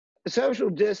Social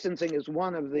distancing is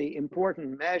one of the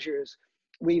important measures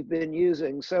we've been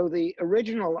using. So the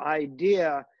original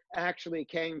idea actually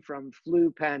came from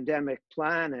flu pandemic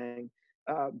planning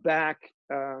back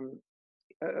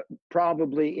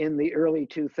probably in the early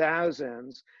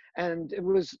 2000s. And it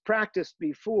was practiced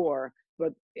before,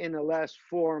 but in a less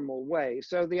formal way.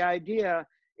 So the idea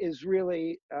is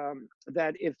really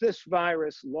that if this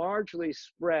virus largely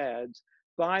spreads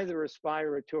by the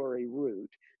respiratory route,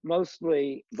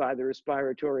 mostly by the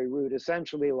respiratory route,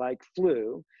 essentially like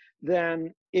flu,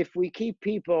 then if we keep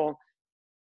people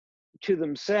to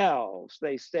themselves,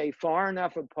 they stay far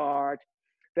enough apart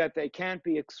that they can't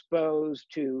be exposed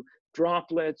to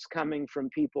droplets coming from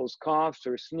people's coughs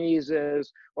or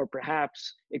sneezes, or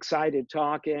perhaps excited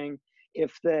talking.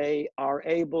 If they are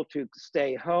able to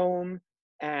stay home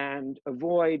and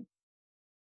avoid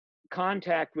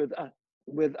contact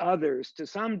with others to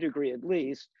some degree at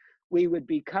least, we would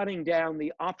be cutting down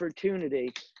the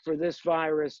opportunity for this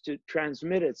virus to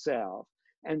transmit itself.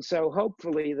 And so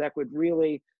hopefully that would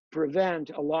really prevent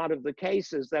a lot of the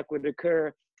cases that would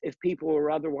occur if people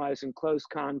were otherwise in close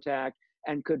contact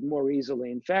and could more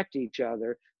easily infect each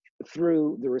other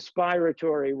through the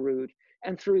respiratory route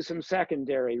and through some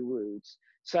secondary routes,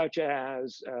 such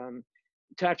as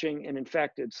touching an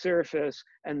infected surface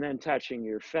and then touching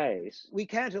your face. We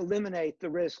can't eliminate the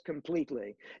risk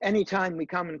completely. Anytime we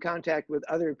come in contact with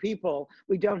other people,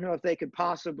 we don't know if they could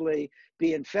possibly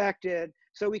be infected.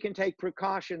 So we can take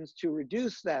precautions to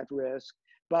reduce that risk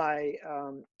by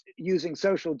using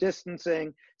social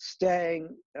distancing,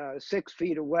 staying 6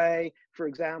 feet away, for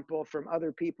example, from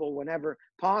other people whenever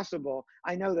possible.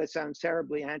 I know that sounds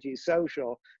terribly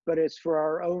antisocial, but it's for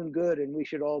our own good, and we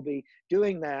should all be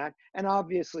doing that. And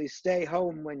obviously stay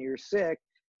home when you're sick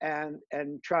and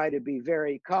try to be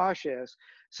very cautious.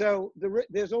 So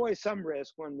there's always some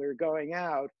risk when we're going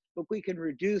out, but we can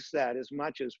reduce that as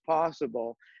much as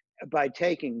possible by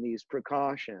taking these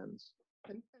precautions.